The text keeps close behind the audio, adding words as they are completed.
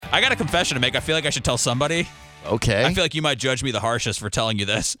I got a confession to make. I feel like I should tell somebody. Okay. I feel like you might judge me the harshest for telling you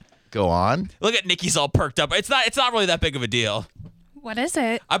this. Go on. Look at Nikki's all perked up. It's not really that big of a deal. What is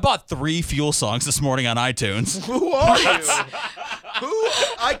it? I bought 3 Fuel songs this morning on iTunes. Who are you?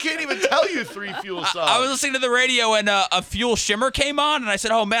 I can't even tell you 3 Fuel songs. I was listening to the radio and a Fuel Shimmer came on, and I said,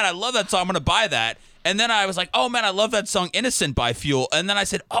 oh, man, I love that song. I'm going to buy that. And then I was like, oh, man, I love that song Innocent by Fuel. And then I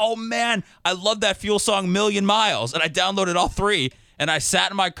said, oh, man, I love that Fuel song Million Miles. And I downloaded all 3, and I sat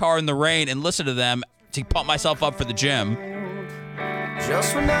in my car in the rain and listened to them to pump myself up for the gym.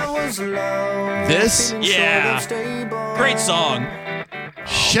 Just when I was alone. This? Yeah. Great song.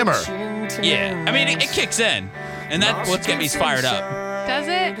 Shimmer. Yeah. I mean, it kicks in. And that's what's getting me fired up. Does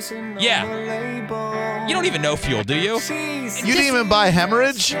it? Yeah. You don't even know Fuel, do you? You didn't even buy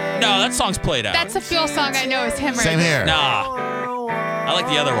Hemorrhage? No, that song's played out. That's a Fuel song I know is Hemorrhage. Same here. Nah. I like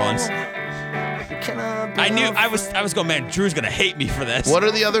the other ones. I knew I was going, man, Drew's going to hate me for this. What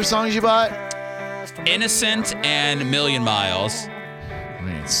are the other songs you bought? Innocent and Million Miles. I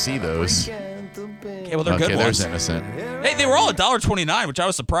didn't see those. Okay, well, they're Okay, good there's ones. Innocent. Hey, they were all $1.29, which I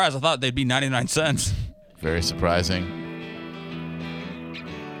was surprised. I thought they'd be 99 cents. Very surprising.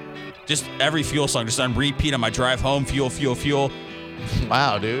 Just every Fuel song just on repeat on my drive home. Fuel, fuel, fuel.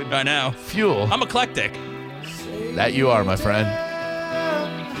 Wow, dude. I know. Fuel. I'm eclectic. That you are, my friend.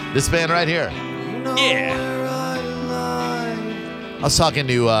 This band right here. Yeah. I was talking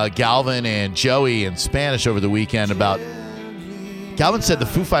to Galvin and Joey in Spanish over the weekend about... Galvin said the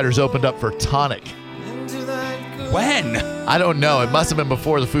Foo Fighters opened up for Tonic. When? I don't know. It must have been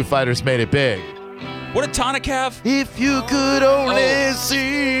before the Foo Fighters made it big. What did Tonic have? If you could only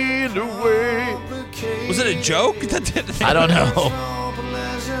see the way... Was it a joke? I don't know.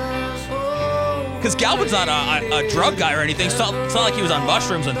 Because Galvin's not a drug guy or anything. It's not like he was on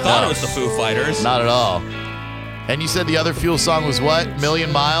mushrooms and thought it was the Foo Fighters. Not at all. And you said the other Fuel song was what?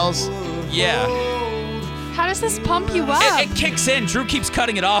 Million Miles? Yeah. How does this pump you up? It kicks in. Drew keeps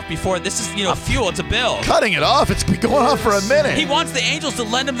cutting it off before. This is, Fuel. It's a bill. Cutting it off? It's been going on for a minute. He wants the Angels to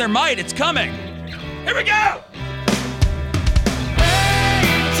lend him their might. It's coming. Here we go.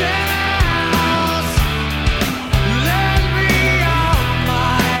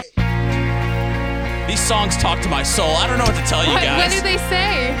 These songs talk to my soul. I don't know what to tell you guys. What do they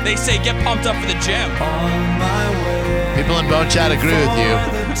say? They say get pumped up for the gym. People in Bone Chat agree with you.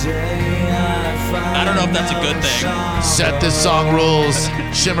 I don't know if that's a good thing. Set This Song rules.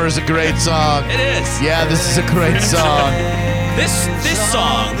 Shimmer is a great song. It is. Yeah, this is a great song. This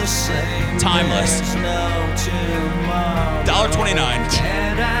song, timeless. $1.29.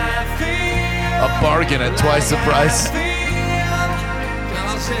 A bargain at twice the price.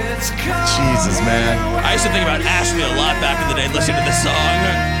 Jesus, man. I used to think about Ashley a lot back in the day listening to this song.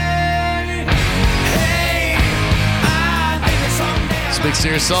 Speaks to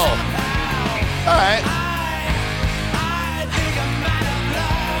your soul. All right.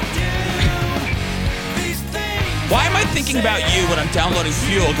 Why am I thinking about you when I'm downloading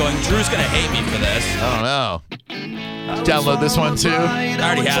Fuel going, Drew's going to hate me for this? I don't know. Download this one too. I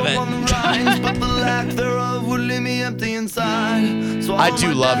already have it. I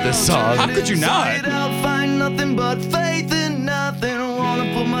do love this song. How could you not?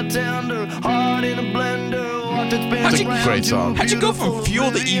 It's a great song. How'd you go from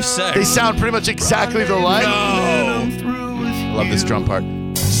Fuel to Eve 6? They sound pretty much exactly the like. No. Love this drum part.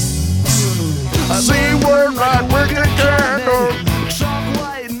 See, we're not working candle.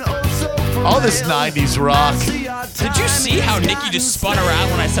 All this 90s rock. Did you see how Nikki just spun around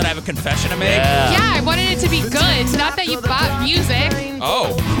when I said I have a confession to make? Yeah. Yeah, I wanted it to be good. Not that you bought music.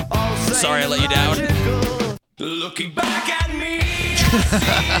 Oh. Sorry I let you down. Looking back at me.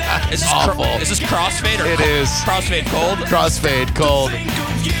 Is this Awful. Is this Crossfade or It is. Crossfade Cold? Crossfade, cold.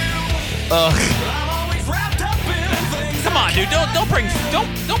 Ugh. Come on, dude. Don't bring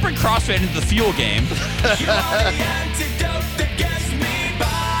Crossfade into the Fuel game.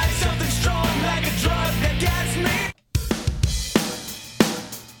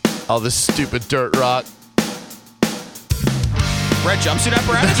 All this stupid dirt rock. Red jumpsuit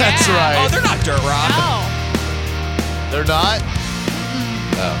apparatus? That's right. Oh, they're not dirt rock. Oh. They're not?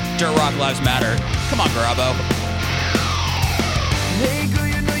 Oh. Dirt rock lives matter. Come on, Garabo.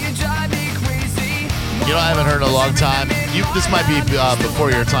 You know, I haven't heard in a long time. This might be before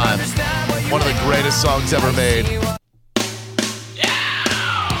your time. One of the greatest songs ever made.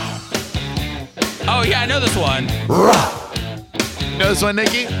 Oh, yeah, I know this one. You know this one,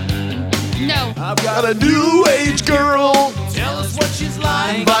 Nikki? No. Got a new age girl. Tell us what she's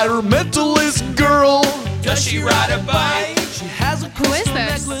like. Environmentalist girl. Does she ride a bike? She has a Who is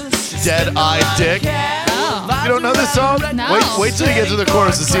this? Dead Eye Dick. Oh. You don't know this song? No. Wait till you get to the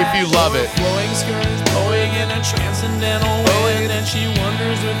chorus to see if you love it. Flowing skirts, blowing in a transcendental way, and then she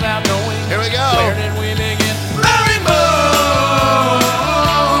wonders without knowing. Here we go. Where did we begin? Mary Moon.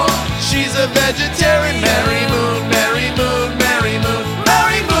 She's a vegetarian. Mary Moon, Mary Moon, Mary Moon,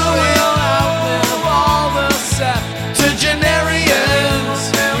 Mary Moon. We'll outlive all the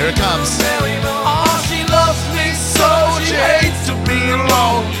septuagenarians. Here it comes. Oh, she loves me so she hates to be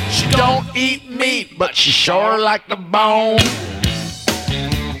alone. She don't eat meat, but she sure like the bone.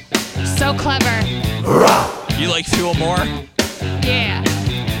 So clever. You like Fuel more? Yeah.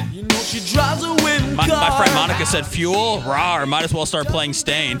 You know she drives a wind My car. friend Monica said Fuel, raw, or might as well start playing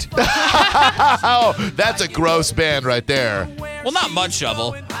Stained. Oh, that's a gross band right there. Well, not Mud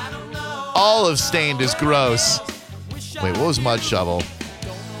Shovel. All of Stained is gross. Wait, what was Mud Shovel?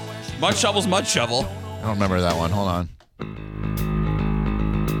 Mud Shovel's Mud Shovel. I don't remember that one. Hold on.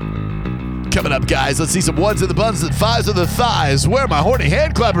 Coming up, guys, let's see some ones in the buns and fives in the thighs. Where are my horny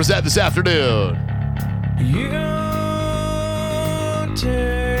hand clappers at this afternoon? You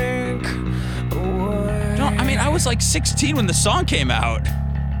take away. No, I mean, I was like 16 when the song came out.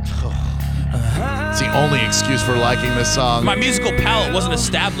 It's the only excuse for liking this song. My musical palette wasn't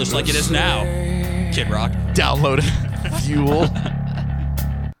established like it is now. Kid Rock. Downloaded Fuel. How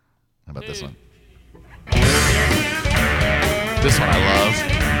about this one? This one I love.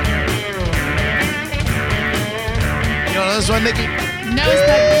 You know this one, Nikki? No, is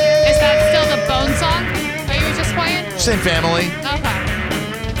that still the Bone song that you were just playing? Same family.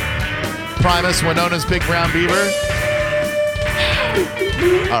 Okay. Primus, Winona's Big Brown Beaver.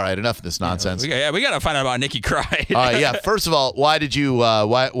 All right, enough of this nonsense. We got to find out about Nikki Cry. Yeah. First of all, why did you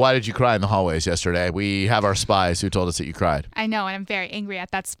cry in the hallways yesterday? We have our spies who told us that you cried. I know, and I'm very angry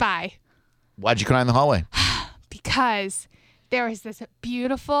at that spy Why'd you cry in the hallway? because there was this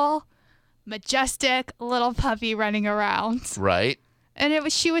beautiful, majestic little puppy running around, Right.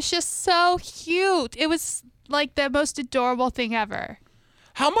 and she was just so cute. It was like the most adorable thing ever.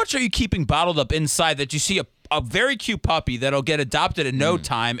 How much are you keeping bottled up inside that you see a very cute puppy that'll get adopted in no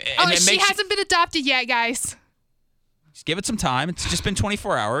time? And She hasn't been adopted yet, guys. Just give it some time. It's just been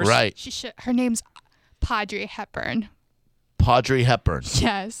 24 hours. Right. Her name's Audrey Hepburn. Audrey Hepburn.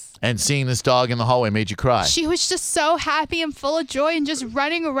 Yes. And seeing this dog in the hallway made you cry. She was just so happy and full of joy and just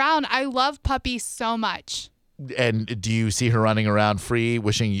running around. I love puppies so much. And do you see her running around free,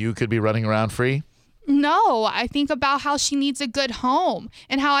 wishing you could be running around free? No, I think about how she needs a good home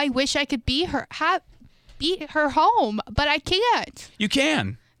and how I wish I could be her home, but I can't. You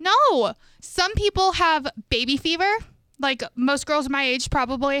can. No, some people have baby fever. Like most girls my age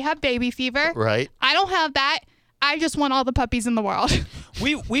probably have baby fever. Right. I don't have that. I just want all the puppies in the world.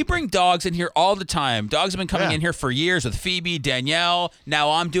 We bring dogs in here all the time. Dogs have been coming in here for years with Phoebe, Danielle.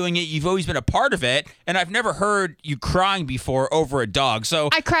 Now I'm doing it. You've always been a part of it, and I've never heard you crying before over a dog. So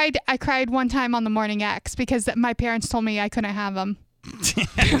I cried one time on the Morning X because my parents told me I couldn't have them.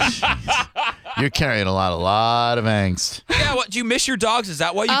 You're carrying a lot of angst. yeah, what? Do you miss your dogs? Is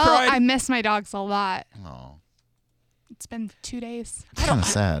that why you Oh, cried? I miss my dogs a lot. Oh, It's been 2 days. it's kind of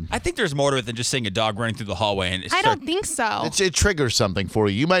sad. I think there's more to it than just seeing a dog running through the hallway. And I don't think so. It triggers something for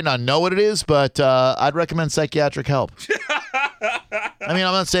you. You might not know what it is, but I'd recommend psychiatric help. I mean,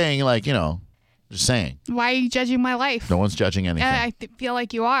 I'm not saying just saying. Why are you judging my life? No one's judging anything. I feel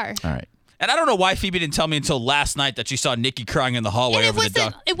like you are. All right. And I don't know why Phoebe didn't tell me until last night that she saw Nikki crying in the hallway And over the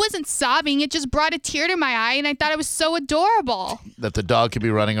dog. it wasn't sobbing. It just brought a tear to my eye, and I thought it was so adorable. That the dog could be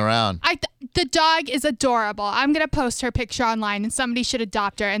running around. The dog is adorable. I'm going to post her picture online, and somebody should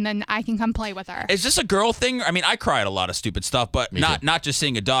adopt her, and then I can come play with her. Is this a girl thing? I mean, I cry at a lot of stupid stuff, but not just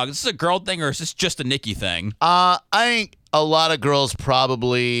seeing a dog. Is this a girl thing, or is this just a Nikki thing? I think a lot of girls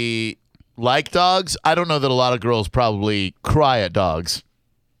probably like dogs. I don't know that a lot of girls probably cry at dogs.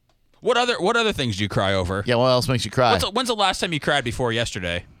 What other things do you cry over? Yeah, what else makes you cry? When's the last time you cried before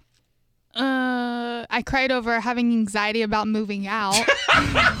yesterday? I cried over having anxiety about moving out,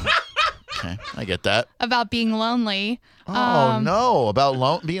 Okay, I get that. about being lonely. Oh, no.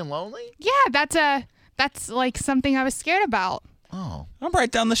 About being lonely? Yeah, that's like something I was scared about. Oh. I'm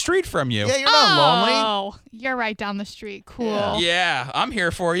right down the street from you. Yeah, you're not lonely. Oh, you're right down the street. Cool. Yeah, I'm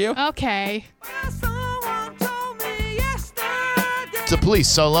here for you. Okay. It's the Police,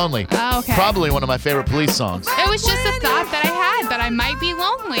 So Lonely. Oh, okay. Probably one of my favorite Police songs. It was just a thought that I had that I might be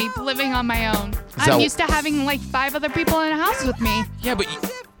lonely living on my own. I'm used to having like 5 other people in a house with me. Yeah, but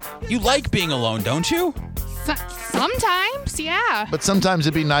you like being alone, don't you? Sometimes, yeah. But sometimes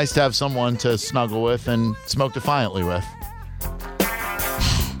it'd be nice to have someone to snuggle with and smoke defiantly with.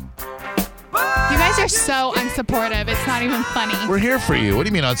 You guys are so unsupportive. It's not even funny. We're here for you. What do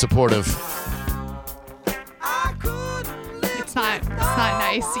you mean unsupportive?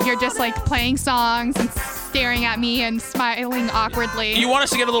 advice. You're just like playing songs and staring at me and smiling awkwardly. You want us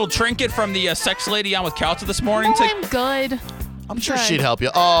to get a little trinket from the sex lady on with Calta this morning? No, I'm good. I'm sure Good. she'd help you.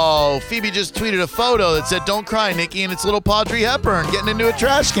 Oh, Phoebe just tweeted a photo that said, "Don't cry, Nikki," and it's little Audrey Hepburn getting into a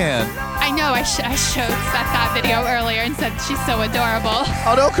trash can. I know. I showed Seth that video earlier and said she's so adorable.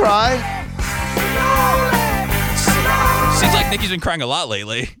 Oh, don't cry. Seems like Nikki's been crying a lot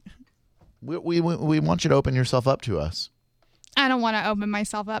lately. We want you to open yourself up to us. I don't want to open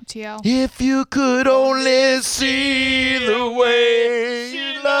myself up to you. If you could only see the way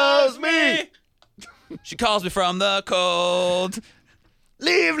she loves me. She calls me from the cold.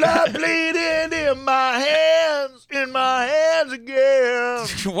 Leave love bleeding in my hands again.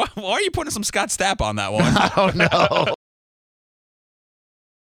 Why are you putting some Scott Stapp on that one? I don't know.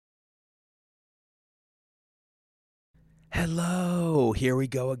 Hello, here we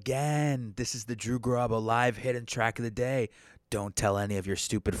go again. This is the Drew Garabo live hidden track of the day. Don't tell any of your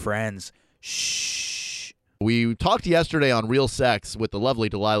stupid friends. Shh. We talked yesterday on Real Sex with the lovely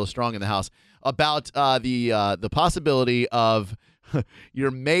Delilah Strong in the house about the possibility of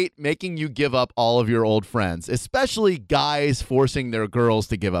your mate making you give up all of your old friends, especially guys forcing their girls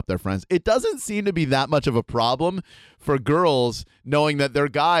to give up their friends. It doesn't seem to be that much of a problem for girls knowing that their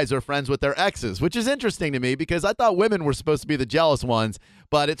guys are friends with their exes, which is interesting to me because I thought women were supposed to be the jealous ones,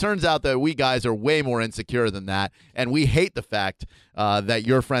 but it turns out that we guys are way more insecure than that, and we hate the fact that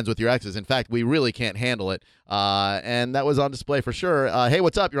you're friends with your exes. In fact, we really can't handle it, and that was on display for sure. Hey,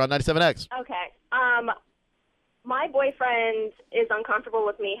 what's up? You're on 97X. Okay. My boyfriend is uncomfortable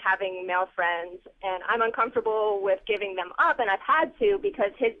with me having male friends, and I'm uncomfortable with giving them up, and I've had to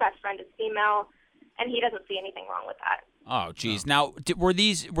because his best friend is female, and he doesn't see anything wrong with that. Oh, geez. Now, were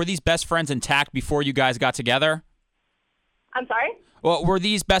these best friends intact before you guys got together? I'm sorry? Well, were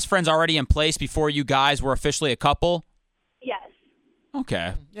these best friends already in place before you guys were officially a couple? Yes.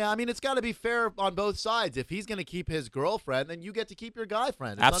 Okay. Yeah, I mean, it's got to be fair on both sides. If he's going to keep his girlfriend, then you get to keep your guy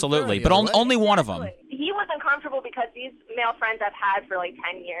friend. It's Absolutely. unfair But either way. only one of them. He was uncomfortable because these male friends I've had for like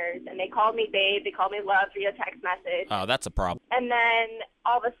 10 years, and they called me babe, they called me love via text message. Oh, that's a problem. And then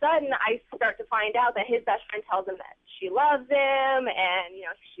all of a sudden, I start to find out that his best friend tells him that she loves him, and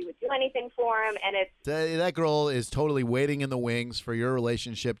she would do anything for him, and it's That girl is totally waiting in the wings for your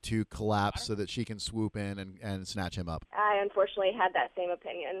relationship to collapse so that she can swoop in and snatch him up. I unfortunately had that same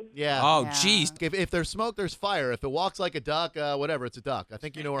opinion. Yeah. Oh, geez. If there's smoke, there's fire. If it walks like a duck, whatever, it's a duck. I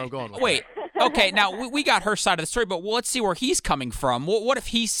think you know where I'm going with Wait. Okay, now we got her side of the story, but let's see where he's coming from. What if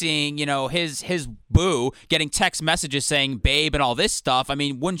he's seeing, his boo getting text messages saying babe and all this stuff? I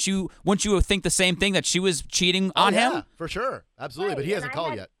mean, wouldn't you think the same thing, that she was cheating on him? Yeah, for sure. Absolutely. Right, But he and hasn't I called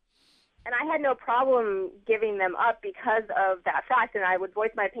had- yet. And I had no problem giving them up because of that fact, and I would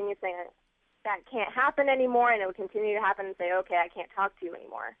voice my opinion saying that can't happen anymore, and it would continue to happen and say, okay, I can't talk to you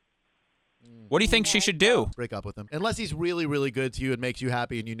anymore. What do you think she should do? Break up with him. Unless he's really, really good to you and makes you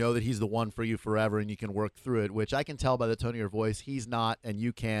happy and you know that he's the one for you forever and you can work through it, which I can tell by the tone of your voice. He's not, and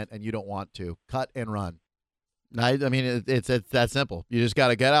you can't, and you don't want to. Cut and run. I mean, it's that simple. You just got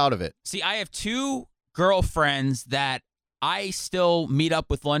to get out of it. See, I have two girlfriends that I still meet up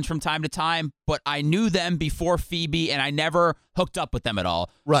with lunch from time to time, but I knew them before Phoebe, and I never hooked up with them at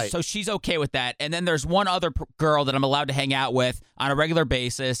all. Right. So she's okay with that. And then there's one other girl that I'm allowed to hang out with on a regular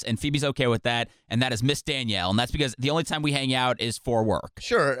basis, and Phoebe's okay with that, and that is Miss Danielle. And that's because the only time we hang out is for work.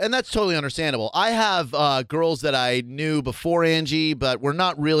 Sure, and that's totally understandable. I have girls that I knew before Angie, but we're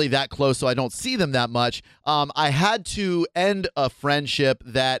not really that close, so I don't see them that much. I had to end a friendship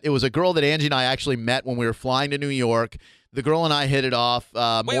that it was a girl that Angie and I actually met when we were flying to New York. The girl and I hit it off.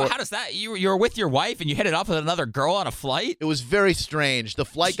 Wait, how does that? You were with your wife and you hit it off with another girl on a flight? It was very strange. The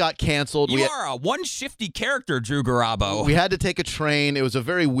flight got canceled. You are a one shifty character, Drew Garabo. We had to take a train. It was a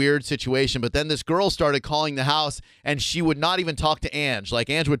very weird situation. But then this girl started calling the house, and she would not even talk to Ange. Like,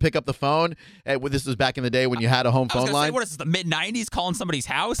 Ange would pick up the phone. This was back in the day when you had a home I was phone gonna line. say, what is this, the mid-'90s, calling somebody's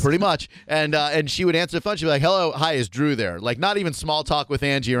house? Pretty much. And she would answer the phone. She'd be like, hello, hi, is Drew there? Like, not even small talk with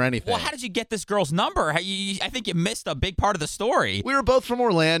Angie or anything. Well, how did you get this girl's number? I think you missed a big part of the story. We were both from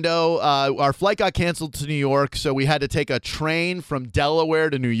Orlando. Our flight got canceled to New York, so we had to take a train from Delaware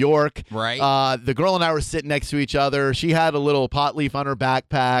to New York. Right. The girl and I were sitting next to each other. She had a little pot leaf on her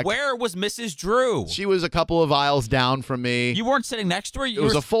backpack. Where was Mrs. Drew? She was a couple of aisles down from me. You weren't sitting next to her? It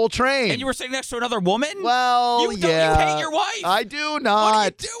was a full train. And you were sitting next to another woman? Well, You yeah. hate your wife? I do not. What are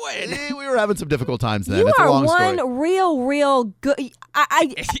you doing? We were having some difficult times then. You It's a are long one story. real good.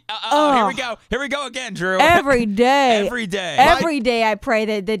 Here we go. Here we go again, Drew. Every day. Every day. Every day I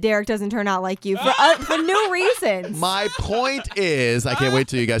pray that Derek doesn't turn not like you for new reasons. My point is, I can't wait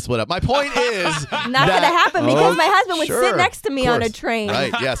till you guys split up. My point is Not going to happen because my husband would sure, sit next to me of on a course. train.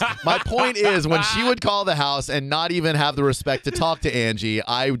 Right, yes. My point is when she would call the house and not even have the respect to talk to Angie,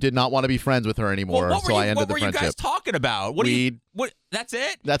 I did not want to be friends with her anymore, Well, so I ended the what were you guys friendship. talking about? What do you? What? That's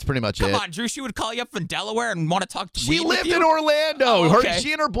it? That's pretty much Come it. on, Drew. She would call you up from Delaware and want to talk. She weed with lived you? in Orlando. Oh, okay.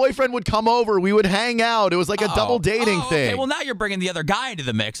 She and her boyfriend would come over. We would hang out. It was like a double dating thing. Okay, well, now you're bringing the other guy into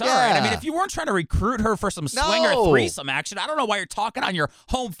the mix. All right. I mean, if you weren't trying to recruit her for some swinger threesome action, I don't know why you're talking on your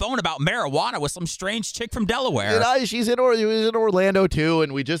home phone about marijuana with some strange chick from Delaware. She's in Orlando too,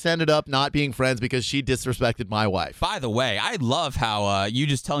 and we just ended up not being friends because she disrespected my wife. By the way, I love how you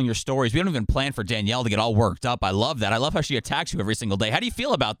just telling your stories. We don't even plan for Danielle to get all worked up. I love that. I love how she attacks you every single day. How do you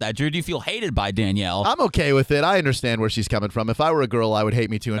feel about that, Drew? Do you feel hated by Danielle? I'm okay with it. I understand where she's coming from. If I were a girl, I would hate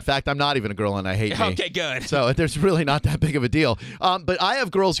me too. In fact, I'm not even a girl, and I hate me. Okay, good. So there's really not that big of a deal. But I have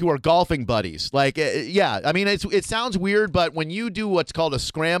girls who are golfing buddies. Like, yeah, I mean, it sounds weird, but when you do what's called a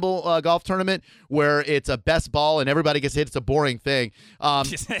scramble golf tournament, where it's a best ball and everybody gets hit, it's a boring thing.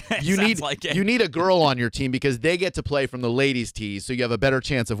 You need a girl on your team because they get to play from the ladies' tees, so you have a better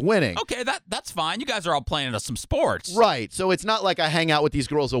chance of winning. Okay, that's fine. You guys are all playing some sports. Right. So it's not like I hang out with these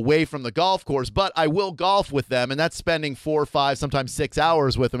girls away from the golf course, but I will golf with them, and that's spending 4, 5, sometimes 6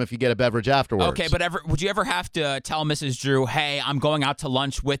 hours with them if you get a beverage afterwards. Okay, but would you ever have to tell Mrs. Drew, hey, I'm going out to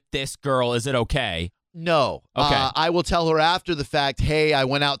lunch with this girl. Is it okay? No. Okay. I will tell her after the fact, hey, I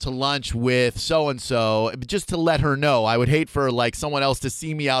went out to lunch with so-and-so, just to let her know. I would hate for, like, someone else to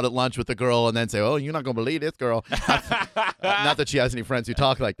see me out at lunch with a girl and then say, oh, you're not going to believe this girl. Not that she has any friends who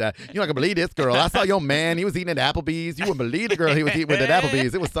talk like that. You're not going to believe this girl. I saw your man. He was eating at Applebee's. You wouldn't believe the girl he was eating with at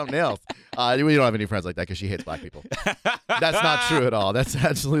Applebee's. It was something else. We don't have any friends like that because she hates black people. That's not true at all. That's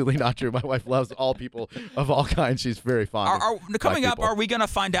absolutely not true. My wife loves all people of all kinds. She's very fond of coming black up, people. are we going to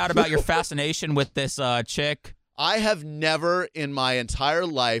find out about your fascination with this chick? I have never in my entire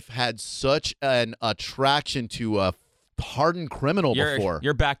life had such an attraction to a hardened criminal before.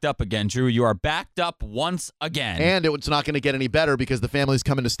 You're backed up again, Drew. You are backed up once again. And it's not going to get any better because the family's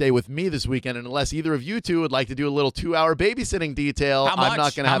coming to stay with me this weekend. And unless either of you two would like to do a little 2-hour babysitting detail, I'm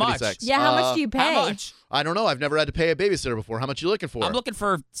not going to have any sex. Yeah, how much do you pay? How much? I don't know. I've never had to pay a babysitter before. How much are you looking for? I'm looking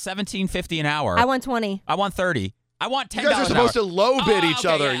for $17.50 an hour. I want 20. I want 30. I want $10 You guys are supposed to low bid each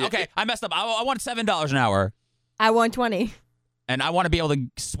other. Yeah, okay, I messed up. I want $7 an hour. I want 20. And I want to be able to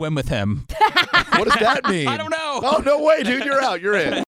swim with him. What does that mean? I don't know. Oh, no way, dude. You're out. You're in.